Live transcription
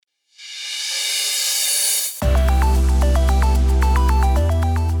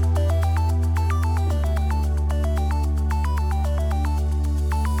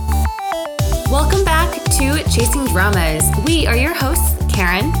Chasing Dramas. We are your hosts,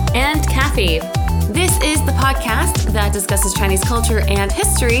 Karen and Kathy. This is the podcast that discusses Chinese culture and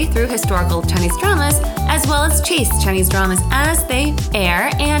history through historical Chinese dramas, as well as chase Chinese dramas as they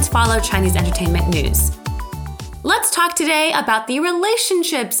air and follow Chinese entertainment news. Let's talk today about the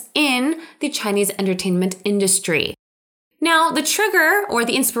relationships in the Chinese entertainment industry. Now, the trigger or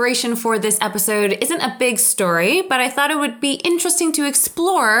the inspiration for this episode isn't a big story, but I thought it would be interesting to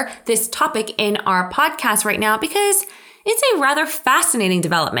explore this topic in our podcast right now because it's a rather fascinating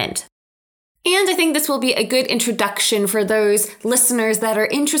development. And I think this will be a good introduction for those listeners that are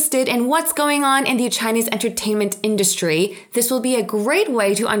interested in what's going on in the Chinese entertainment industry. This will be a great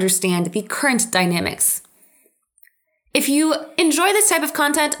way to understand the current dynamics. If you enjoy this type of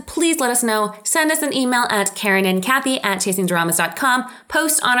content, please let us know. Send us an email at karenandkathy@chasingdramas.com,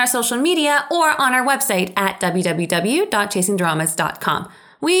 post on our social media, or on our website at www.chasingdramas.com.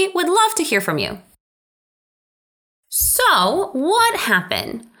 We would love to hear from you. So, what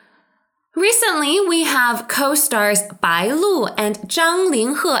happened? Recently, we have co-stars Bai Lu and Zhang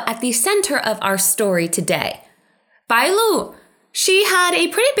Linghe at the center of our story today. Bai Lu, she had a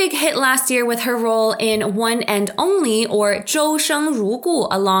pretty big hit last year with her role in One and Only, or Zhou Sheng Ru Gu,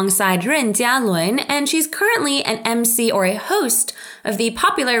 alongside Ren Jialun, and she's currently an MC or a host of the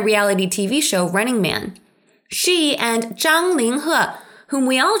popular reality TV show Running Man. She and Zhang Linghe, whom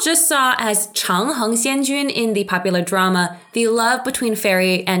we all just saw as Changheng Xianjun in the popular drama The Love Between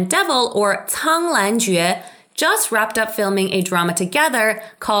Fairy and Devil, or Canglan Jue, just wrapped up filming a drama together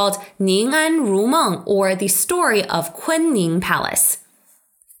called Ning'an Rumeng, or The Story of Kunning Palace.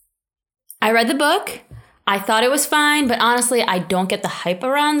 I read the book. I thought it was fine, but honestly, I don't get the hype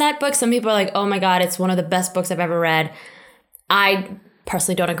around that book. Some people are like, oh my god, it's one of the best books I've ever read. I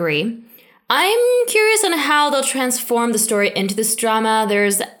personally don't agree. I'm curious on how they'll transform the story into this drama.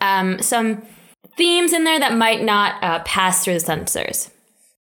 There's some themes in there that might not pass through the censors.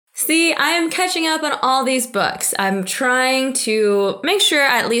 See, I am catching up on all these books. I'm trying to make sure,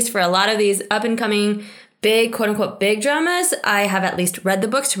 at least for a lot of these up-and-coming big, quote-unquote, big dramas, I have at least read the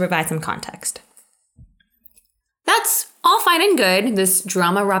books to provide some context. That's all fine and good. This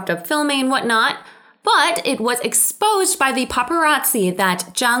drama wrapped up filming and whatnot. But it was exposed by the paparazzi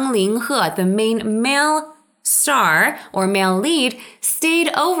that Zhang Linghe, the main male star or male lead,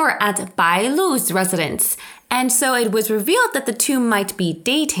 stayed over at Bai Lu's residence. And so it was revealed that the two might be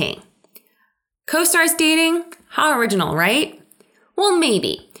dating. Co-stars dating? How original, right? Well,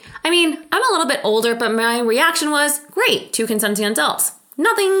 maybe. I mean, I'm a little bit older, but my reaction was, great, two consenting adults.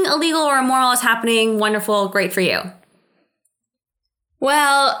 Nothing illegal or immoral is happening. Wonderful, great for you.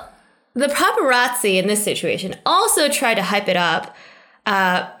 Well, the paparazzi in this situation also tried to hype it up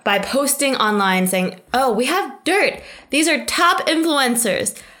by posting online saying, oh, we have dirt. These are top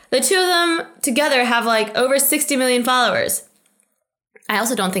influencers. The two of them together have like over 60 million followers. I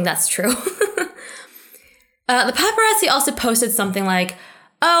also don't think that's true. The paparazzi also posted something like,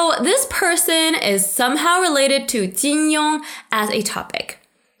 oh, this person is somehow related to Jin Yong as a topic.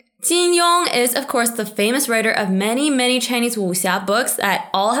 Jin Yong is, of course, the famous writer of many, many Chinese wuxia books that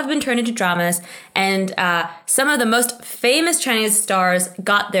all have been turned into dramas, and some of the most famous Chinese stars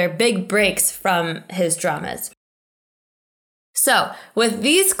got their big breaks from his dramas. So, with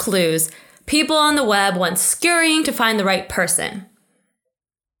these clues, people on the web went scurrying to find the right person.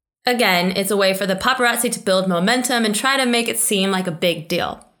 Again, it's a way for the paparazzi to build momentum and try to make it seem like a big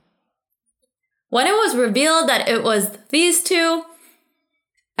deal. When it was revealed that it was these two,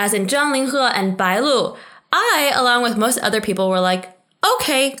 as in Zhang Linghe and Bai Lu, I, along with most other people, were like,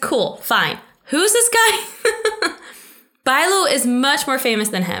 okay, cool, fine. Who's this guy? Bai Lu is much more famous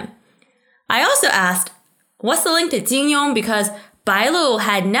than him. I also asked, what's the link to Jin Yong? Because Bai Lu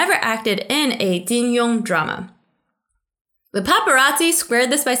had never acted in a Jin Yong drama. The paparazzi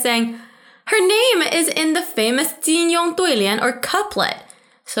squared this by saying, her name is in the famous Jin Yong Duilian, or couplet.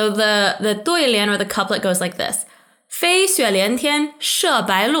 So the Duilian, or the couplet, goes like this. 飞雪连天射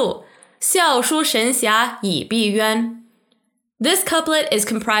白鹿，笑书神侠倚碧鸳. This couplet is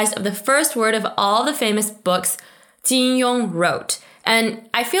comprised of the first word of all the famous books Jin Yong wrote. And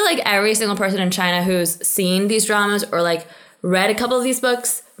I feel like every single person in China who's seen these dramas or like read a couple of these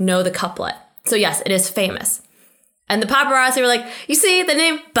books know the couplet. So yes, it is famous. And the paparazzi were like, you see, the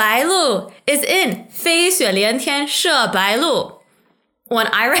name Bai Lu is in 飞雪连天射白鹿. When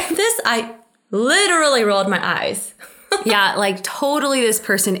I read this, I literally rolled my eyes. Yeah, like totally this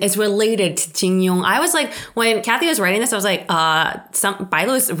person is related to Jin Yong. I was like, when Kathy was writing this, I was like, Bai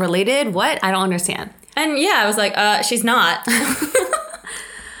Lu is related? What? I don't understand. And yeah, I was like, she's not.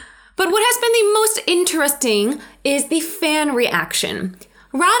 But what has been the most interesting is the fan reaction.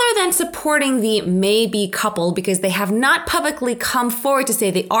 rather than supporting the maybe couple because they have not publicly come forward to say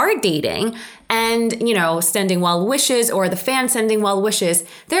they are dating and, sending well wishes or the fans sending well wishes,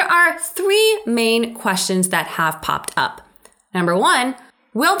 there are three main questions that have popped up. Number one,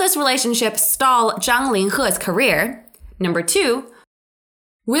 will this relationship stall Zhang Linghe's career? Number two,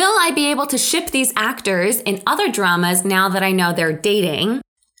 will I be able to ship these actors in other dramas now that I know they're dating?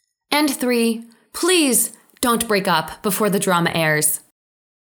 And three, please don't break up before the drama airs.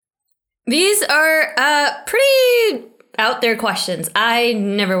 These are pretty out there questions. I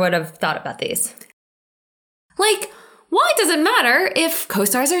never would have thought about these. Like, why does it matter if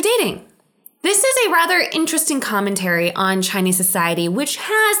co-stars are dating? This is a rather interesting commentary on Chinese society, which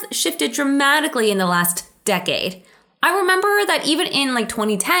has shifted dramatically in the last decade. I remember that even in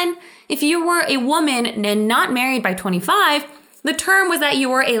 2010, if you were a woman and not married by 25, the term was that you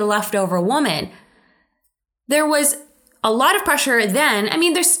were a leftover woman. There was a lot of pressure then. I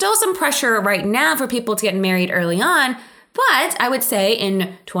mean, there's still some pressure right now for people to get married early on, but I would say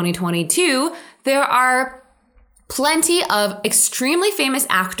in 2022, there are plenty of extremely famous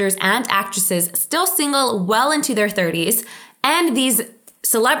actors and actresses still single well into their 30s, and these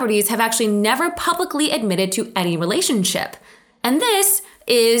celebrities have actually never publicly admitted to any relationship. And this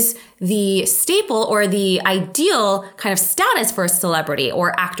is the staple or the ideal kind of status for a celebrity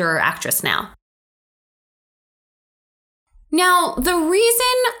or actor or actress now. Now, the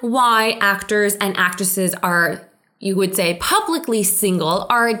reason why actors and actresses are, you would say, publicly single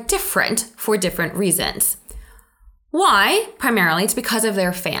are different for different reasons. Why? Primarily, it's because of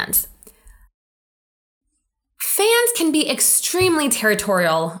their fans. Fans can be extremely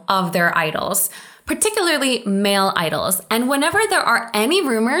territorial of their idols, particularly male idols. And whenever there are any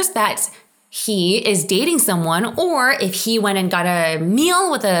rumors that he is dating someone, or if he went and got a meal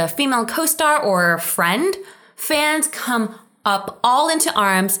with a female co-star or friend, fans come up all into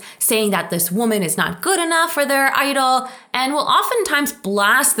arms saying that this woman is not good enough for their idol and will oftentimes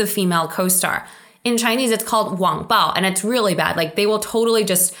blast the female co-star. In Chinese, it's called Wang Bao, and it's really bad. Like, they will totally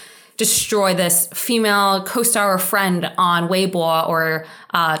just destroy this female co-star or friend on Weibo or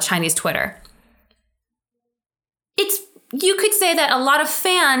Chinese Twitter. You could say that a lot of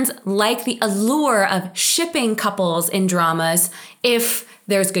fans like the allure of shipping couples in dramas if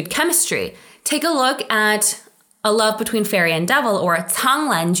there's good chemistry. Take a look at A Love Between Fairy and Devil or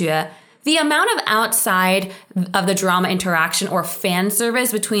Canglanjue. The amount of outside of the drama interaction or fan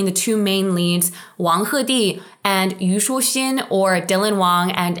service between the two main leads, Wang Hedi and Yu Shuxin, or Dylan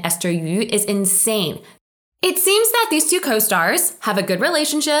Wang and Esther Yu, is insane. It seems that these two co-stars have a good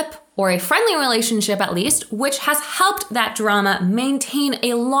relationship, or a friendly relationship at least, which has helped that drama maintain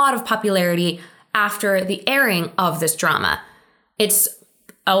a lot of popularity after the airing of this drama. It's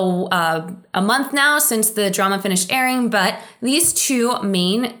a month now since the drama finished airing, but these two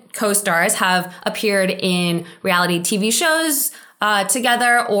main co-stars have appeared in reality TV shows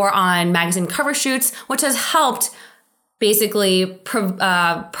together or on magazine cover shoots, which has helped basically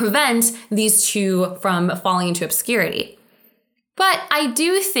prevent these two from falling into obscurity. But I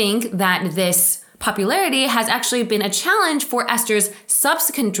do think that this popularity has actually been a challenge for Esther's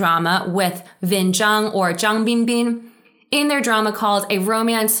subsequent drama with Vin Zhang or Zhang Binbin in their drama called A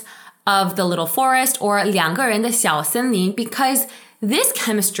Romance of the Little Forest or 两个人的小森林, because this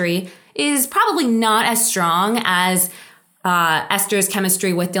chemistry is probably not as strong as Esther's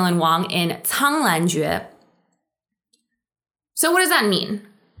chemistry with Dylan Wang in Canglanjue. So what does that mean?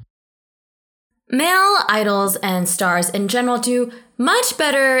 Male idols and stars in general do much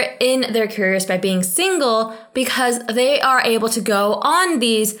better in their careers by being single because they are able to go on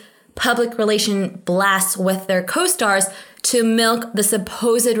these public relation blasts with their co-stars to milk the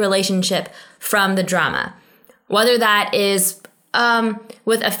supposed relationship from the drama, whether that is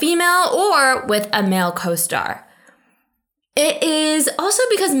with a female or with a male co-star. It is also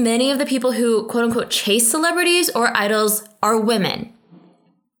because many of the people who quote-unquote chase celebrities or idols are women.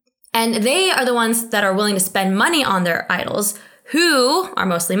 And they are the ones that are willing to spend money on their idols, who are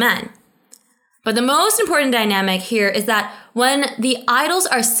mostly men. But the most important dynamic here is that when the idols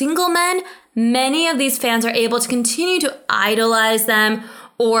are single men, many of these fans are able to continue to idolize them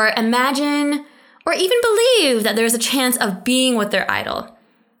or imagine or even believe that there's a chance of being with their idol.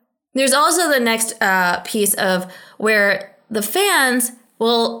 There's also the next piece of where the fans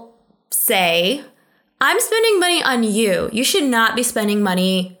will say, I'm spending money on you. You should not be spending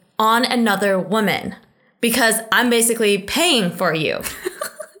money on another woman because I'm basically paying for you.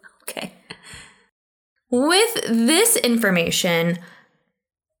 Okay. With this information,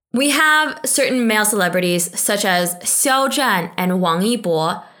 we have certain male celebrities such as Xiao Zhan and Wang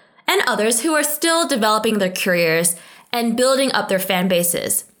Yibo and others who are still developing their careers and building up their fan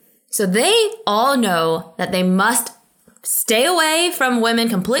bases. So they all know that they must stay away from women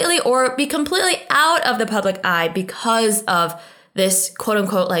completely or be completely out of the public eye because of this quote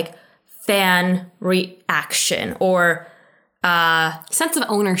unquote like fan reaction or sense of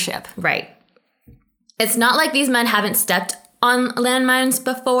ownership. Right. It's not like these men haven't stepped on landmines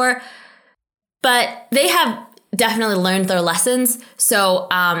before, but they have definitely learned their lessons. So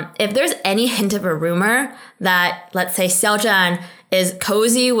if there's any hint of a rumor that, let's say, Xiao Zhan is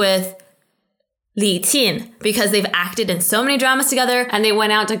cozy with Li Qin because they've acted in so many dramas together and they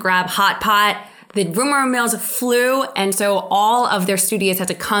went out to grab hot pot, the rumor mills flew, and so all of their studios had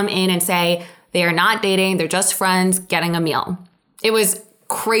to come in and say they are not dating, they're just friends getting a meal. It was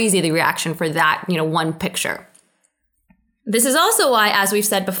crazy, the reaction for that, one picture. This is also why, as we've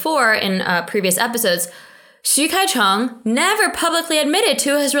said before in previous episodes, Xu Kaicheng never publicly admitted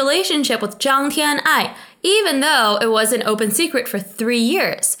to his relationship with Zhang Tian'ai, even though it was an open secret for 3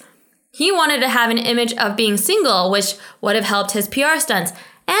 years. He wanted to have an image of being single, which would have helped his PR stunts,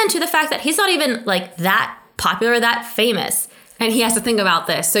 and to the fact that he's not even like that popular, that famous. And he has to think about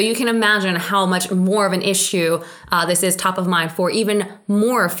this. So you can imagine how much more of an issue this is top of mind for even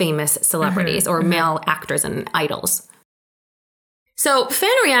more famous celebrities or male actors and idols. So fan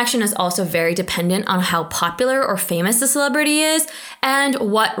reaction is also very dependent on how popular or famous the celebrity is and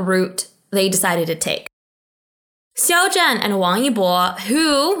what route they decided to take. Xiao Zhan and Wang Yibo,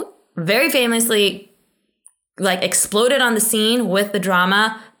 who very famously exploded on the scene with the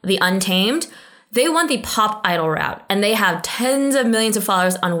drama The Untamed, they went the pop idol route, and they have tens of millions of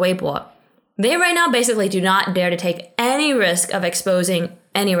followers on Weibo. They right now basically do not dare to take any risk of exposing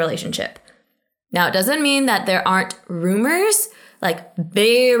any relationship. Now, it doesn't mean that there aren't rumors, like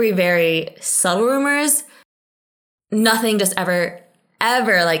very, very subtle rumors. Nothing just ever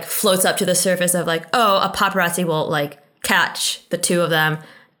floats up to the surface of a paparazzi will catch the two of them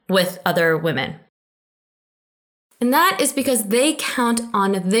with other women. And that is because they count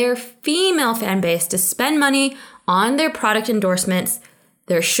on their female fan base to spend money on their product endorsements,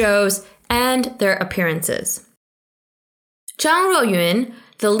 their shows, and their appearances. Zhang Ruoyun,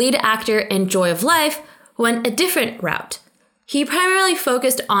 the lead actor in Joy of Life, went a different route. He primarily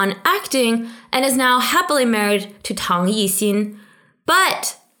focused on acting and is now happily married to Tang Yixin.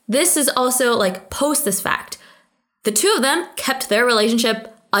 But this is also post this fact. The two of them kept their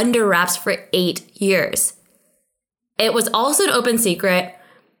relationship under wraps for 8 years. It was also an open secret,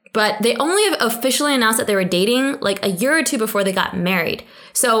 but they only have officially announced that they were dating a year or two before they got married.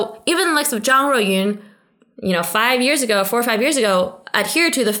 So even the likes of Zhang Ruoyun, 4 or 5 years ago,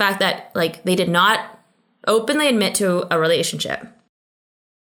 adhered to the fact that they did not openly admit to a relationship.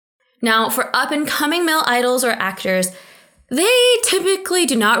 Now, for up-and-coming male idols or actors, they typically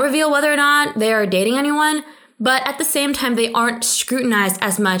do not reveal whether or not they are dating anyone, but at the same time, they aren't scrutinized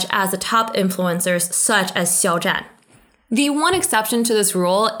as much as the top influencers such as Xiao Zhan. The one exception to this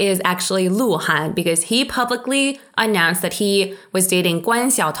rule is actually Lu Han, because he publicly announced that he was dating Guan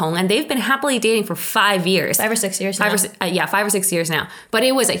Xiaotong, and they've been happily dating for 5 years. 5 or 6 years now. 5 or 6 years now. But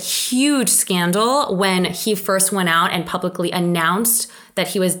it was a huge scandal when he first went out and publicly announced that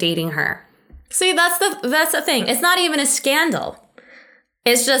he was dating her. See, that's the thing. It's not even a scandal.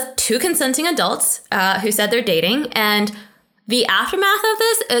 It's just two consenting adults who said they're dating, and the aftermath of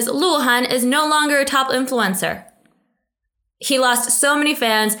this is Lu Han is no longer a top influencer. He lost so many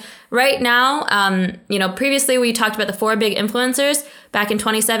fans. Right now, previously we talked about the 4 big influencers back in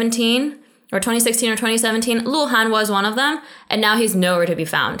 2017 or 2016 or 2017. Lu Han was one of them, and now he's nowhere to be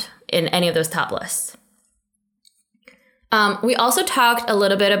found in any of those top lists. We also talked a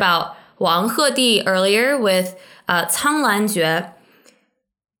little bit about Wang Hedi earlier with Cang Lanjue.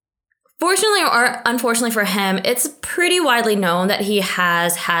 Fortunately or unfortunately for him, it's pretty widely known that he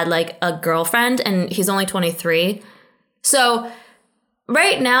has had a girlfriend, and he's only 23. So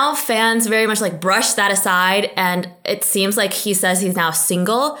right now, fans very much brush that aside, and it seems like he says he's now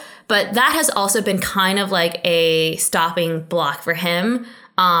single, but that has also been kind of a stopping block for him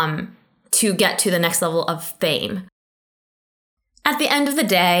to get to the next level of fame. At the end of the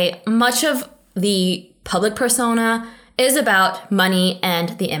day, much of the public persona is about money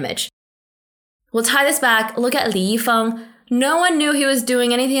and the image. We'll tie this back. Look at Li Yifeng. No one knew he was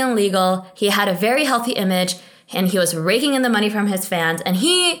doing anything illegal. He had a very healthy image, and he was raking in the money from his fans. And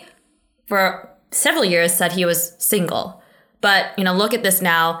he, for several years, said he was single. But, look at this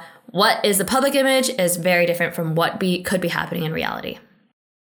now. What is the public image is very different from what could be happening in reality.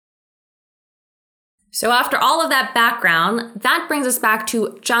 So after all of that background, that brings us back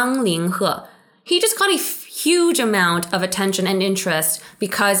to Zhang Linghe. he just got a huge amount of attention and interest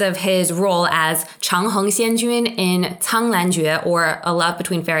because of his role as Chang Heng Xianjun in Cang Lan Jue, or A Love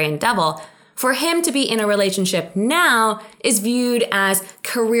Between Fairy and Devil. For him to be in a relationship now is viewed as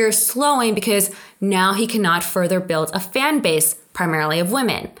career slowing because now he cannot further build a fan base, primarily of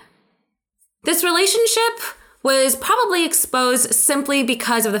women. This relationship was probably exposed simply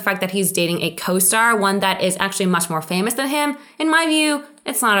because of the fact that he's dating a co-star, one that is actually much more famous than him. In my view,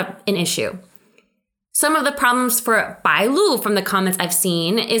 it's not an issue. Some of the problems for Bai Lu from the comments I've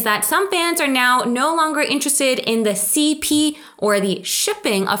seen is that some fans are now no longer interested in the CP or the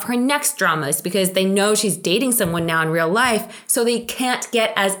shipping of her next dramas because they know she's dating someone now in real life, so they can't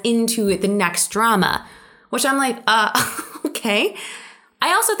get as into the next drama. Which I'm like, okay.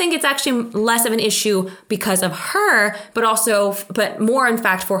 I also think it's actually less of an issue because of her, but more in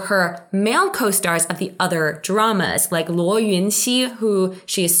fact for her male co-stars of the other dramas, like Luo Yunxi, who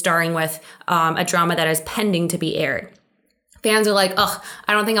she is starring with, a drama that is pending to be aired. Fans are like, ugh,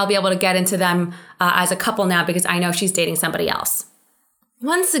 I don't think I'll be able to get into them as a couple now because I know she's dating somebody else.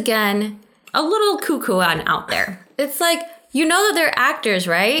 Once again, a little cuckoo out there. It's like, you know that they're actors,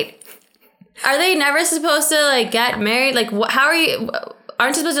 right? Are they never supposed to get married? How are you...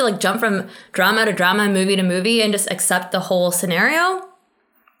 Aren't you supposed to jump from drama to drama, movie to movie, and just accept the whole scenario?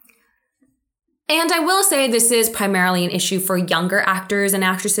 And I will say this is primarily an issue for younger actors and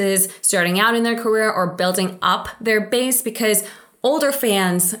actresses starting out in their career or building up their base because older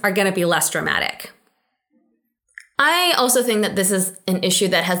fans are going to be less dramatic. I also think that this is an issue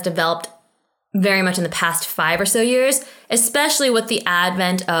that has developed very much in the past 5 or so years, especially with the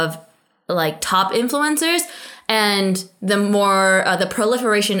advent of top influencers and the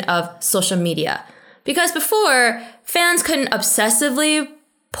proliferation of social media. Because before, fans couldn't obsessively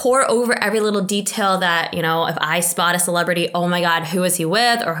pore over every little detail that, if I spot a celebrity, oh my God, who is he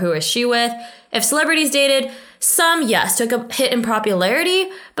with or who is she with? If celebrities dated, some, yes, took a hit in popularity,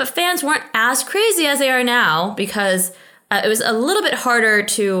 but fans weren't as crazy as they are now because it was a little bit harder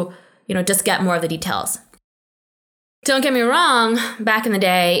to, just get more of the details. Don't get me wrong, back in the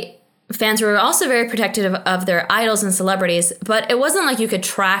day, fans were also very protective of their idols and celebrities, but it wasn't like you could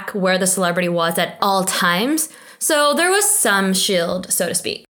track where the celebrity was at all times, so there was some shield, so to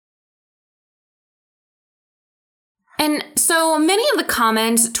speak. And so many of the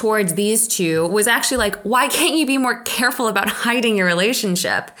comments towards these two was actually why can't you be more careful about hiding your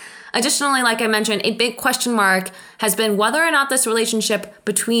relationship? Additionally, like I mentioned, a big question mark has been whether or not this relationship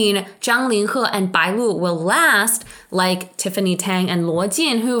between Zhang Linghe and Bai Lu will last, like Tiffany Tang and Luo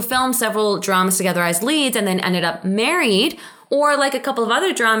Jin, who filmed several dramas together as leads and then ended up married, or like a couple of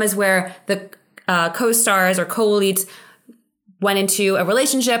other dramas where the co-stars or co-leads went into a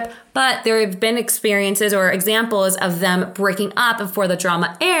relationship, but there have been experiences or examples of them breaking up before the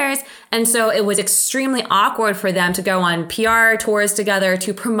drama airs, and so it was extremely awkward for them to go on PR tours together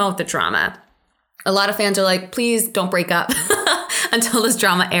to promote the drama. A lot of fans are like, please don't break up until this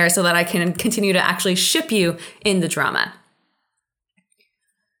drama airs so that I can continue to actually ship you in the drama.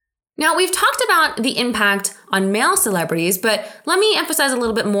 Now, we've talked about the impact on male celebrities, but let me emphasize a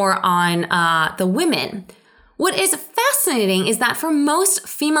little bit more on the women. What is fascinating is that for most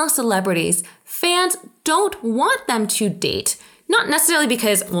female celebrities, fans don't want them to date. Not necessarily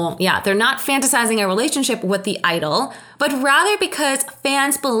because, they're not fantasizing a relationship with the idol, but rather because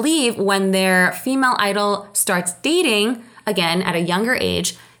fans believe when their female idol starts dating, again, at a younger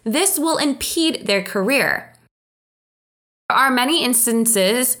age, this will impede their career. There are many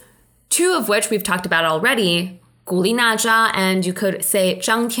instances, 2 of which we've talked about already, Gu Linaja and you could say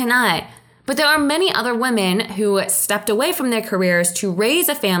Zhang Tianai. But there are many other women who stepped away from their careers to raise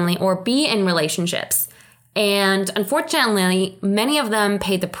a family or be in relationships. And unfortunately, many of them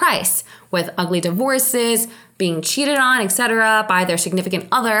paid the price with ugly divorces, being cheated on, etc. by their significant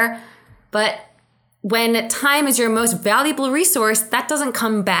other. But when time is your most valuable resource, that doesn't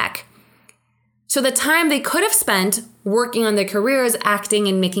come back. So the time they could have spent working on their careers, acting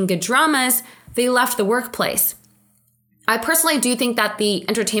and making good dramas, they left the workplace. I personally do think that the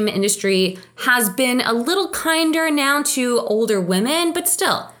entertainment industry has been a little kinder now to older women, but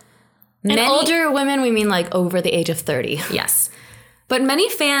still. And older women, we mean over the age of 30. Yes. But many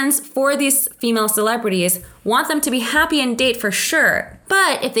fans for these female celebrities want them to be happy and date for sure,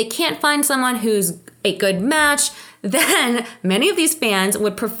 But if they can't find someone who's a good match, then many of these fans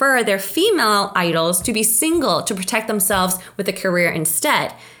would prefer their female idols to be single to protect themselves with a career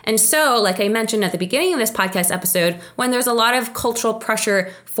instead. And so, like I mentioned at the beginning of this podcast episode, when there's a lot of cultural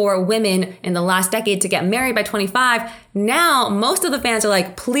pressure for women in the last decade to get married by 25, now most of the fans are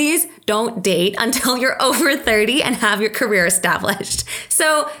like, please don't date until you're over 30 and have your career established.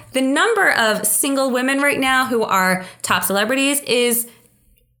 So the number of single women right now who are top celebrities is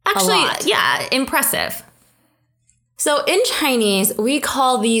actually, impressive. So in Chinese, we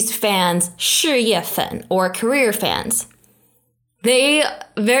call these fans 事业粉 or career fans. They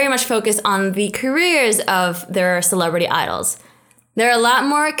very much focus on the careers of their celebrity idols. There are a lot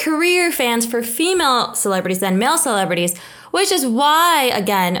more career fans for female celebrities than male celebrities, which is why,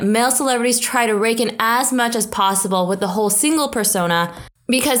 again, male celebrities try to rake in as much as possible with the whole single persona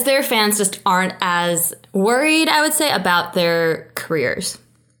because their fans just aren't as worried, I would say, about their careers.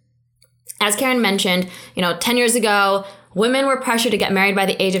 As Karen mentioned, 10 years ago, women were pressured to get married by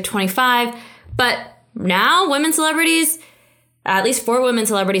the age of 25, but now women celebrities, at least for women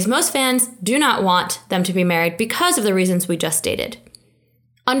celebrities, most fans do not want them to be married because of the reasons we just stated.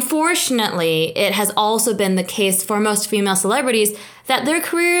 Unfortunately, it has also been the case for most female celebrities that their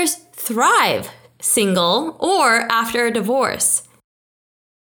careers thrive single or after a divorce.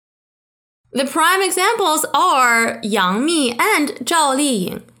 The prime examples are Yang Mi and Zhao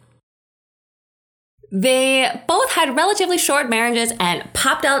Liying. They both had relatively short marriages and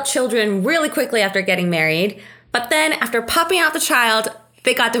popped out children really quickly after getting married. But then after popping out the child,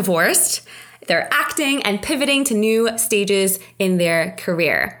 they got divorced. They're acting and pivoting to new stages in their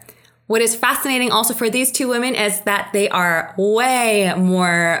career. What is fascinating also for these two women is that they are way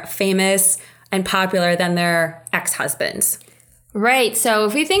more famous and popular than their ex-husbands. Right. So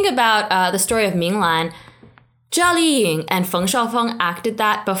if we think about the story of Minglan, Zhao Liying and Feng Shaofeng acted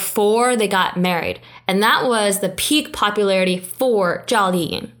that before they got married. And that was the peak popularity for Zhao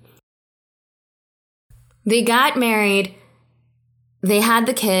Liying. They got married, they had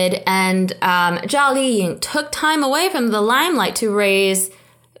the kid, and Zhao Liying took time away from the limelight to raise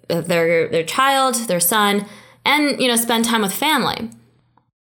their child, their son, and, spend time with family.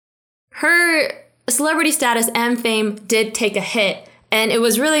 Her celebrity status and fame did take a hit, and it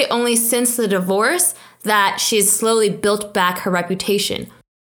was really only since the divorce that she's slowly built back her reputation.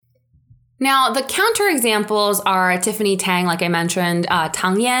 Now, the counterexamples are Tiffany Tang, like I mentioned,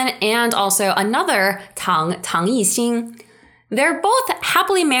 Tang Yan, and also another Tang Yixing. They're both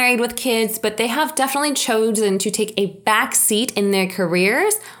happily married with kids, but they have definitely chosen to take a back seat in their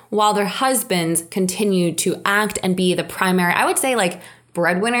careers while their husbands continue to act and be the primary, I would say,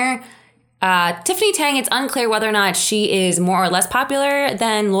 breadwinner. Tiffany Tang, it's unclear whether or not she is more or less popular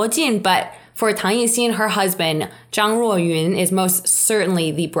than Luo Jin, but for Tang Yixing, her husband, Zhang Ruoyun, is most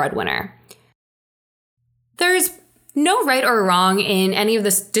certainly the breadwinner. There's no right or wrong in any of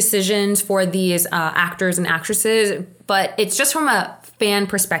the decisions for these actors and actresses, but it's just from a fan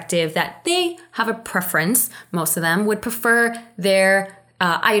perspective that they have a preference. Most of them would prefer their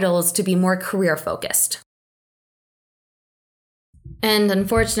idols to be more career focused. And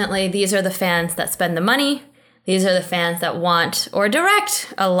unfortunately, these are the fans that spend the money. These are the fans that want or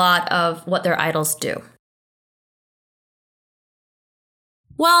direct a lot of what their idols do.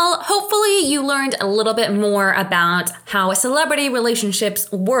 Well, hopefully you learned a little bit more about how celebrity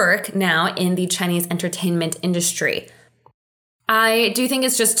relationships work now in the Chinese entertainment industry. I do think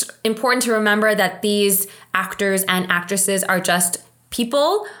it's just important to remember that these actors and actresses are just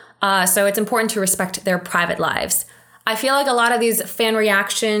people, so it's important to respect their private lives. I feel like a lot of these fan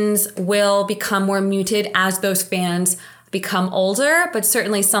reactions will become more muted as those fans become older, but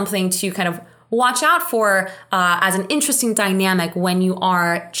certainly something to kind of watch out for as an interesting dynamic when you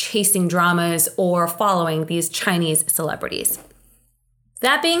are chasing dramas or following these Chinese celebrities.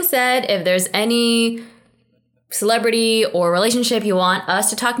 That being said, if there's any celebrity or relationship you want us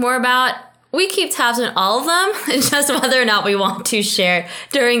to talk more about, we keep tabs on all of them. It's just whether or not we want to share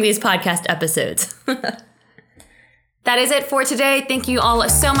during these podcast episodes. That is it for today. Thank you all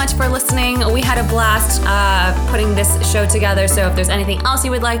so much for listening. We had a blast putting this show together, so if there's anything else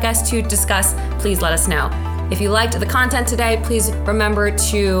you would like us to discuss, please let us know. If you liked the content today, please remember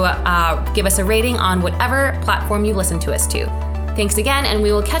to give us a rating on whatever platform you listen to us to. Thanks again, and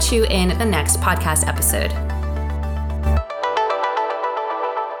we will catch you in the next podcast episode.